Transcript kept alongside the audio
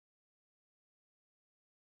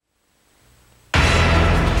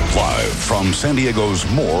from San Diego's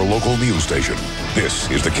more local news station. This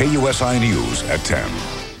is the KUSI News at 10.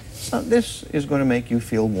 This is going to make you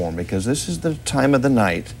feel warm because this is the time of the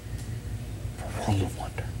night for World of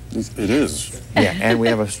Wonder. It is. Yeah, and we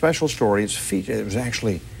have a special story. It was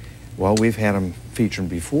actually, well, we've had him featured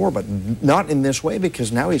before, but not in this way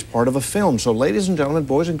because now he's part of a film. So, ladies and gentlemen,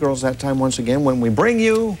 boys and girls, that time once again when we bring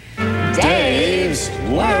you Dave's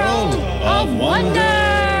World of Wonder.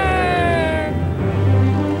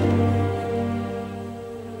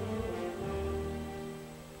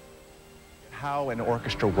 How an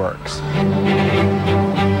orchestra works.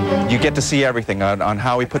 You get to see everything on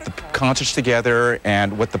how we put the concerts together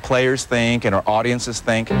and what the players think and our audiences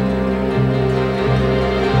think.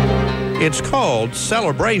 It's called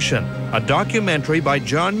Celebration, a documentary by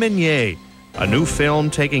John Meunier, a new film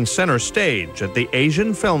taking center stage at the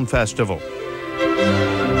Asian Film Festival.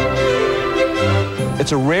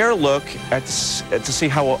 It's a rare look to see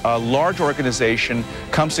how a large organization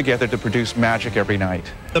comes together to produce magic every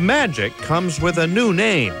night. The magic comes with a new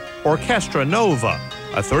name, Orchestra Nova,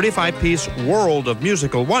 a 35-piece world of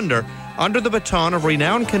musical wonder under the baton of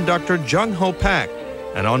renowned conductor Jung-Ho Pak,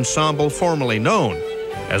 an ensemble formerly known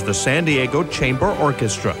as the San Diego Chamber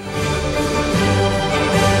Orchestra.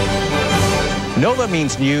 Nova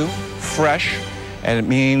means new, fresh, and it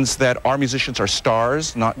means that our musicians are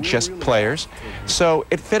stars, not just players. So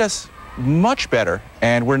it fit us much better,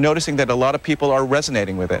 and we're noticing that a lot of people are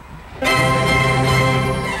resonating with it.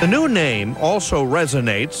 The new name also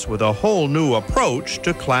resonates with a whole new approach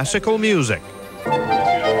to classical music.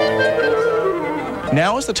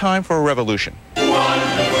 Now is the time for a revolution.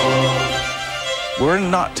 We're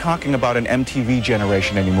not talking about an MTV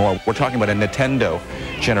generation anymore. We're talking about a Nintendo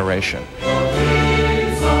generation.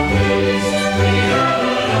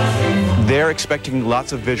 They're expecting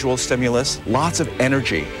lots of visual stimulus, lots of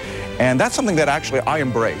energy, and that's something that actually I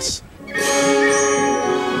embrace.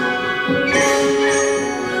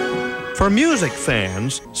 For music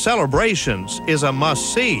fans, Celebrations is a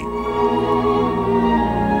must-see.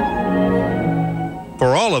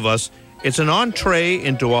 For all of us, it's an entree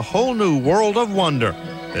into a whole new world of wonder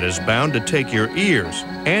that is bound to take your ears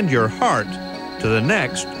and your heart to the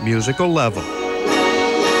next musical level.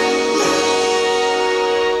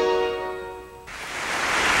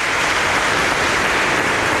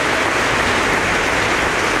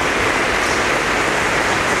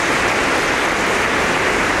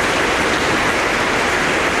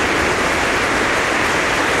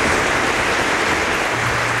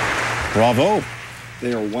 Bravo.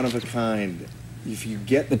 They are one of a kind. If you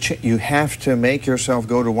get the you have to make yourself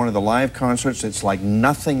go to one of the live concerts. It's like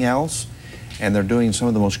nothing else, and they're doing some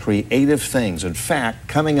of the most creative things. In fact,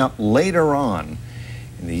 coming up later on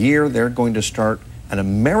in the year, they're going to start an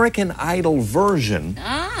American Idol version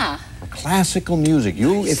for classical music.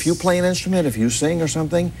 If you play an instrument, if you sing or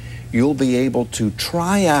something, you'll be able to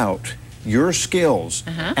try out your skills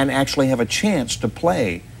and actually have a chance to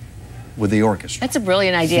play with the orchestra. That's a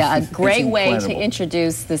brilliant idea. A great way to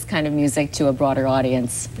introduce this kind of music to a broader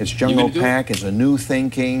audience. It's Jung-Ho Pak. It's a new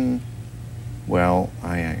thinking. Well, you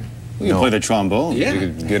can play the trombone. Yeah. You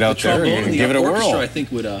could get out there and give it a whirl. I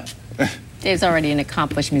think would. Dave's already an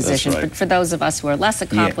accomplished musician, right. but for those of us who are less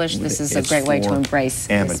accomplished, this is a great way to embrace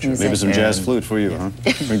this music. Maybe some jazz flute for you, huh?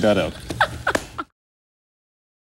 Bring that out.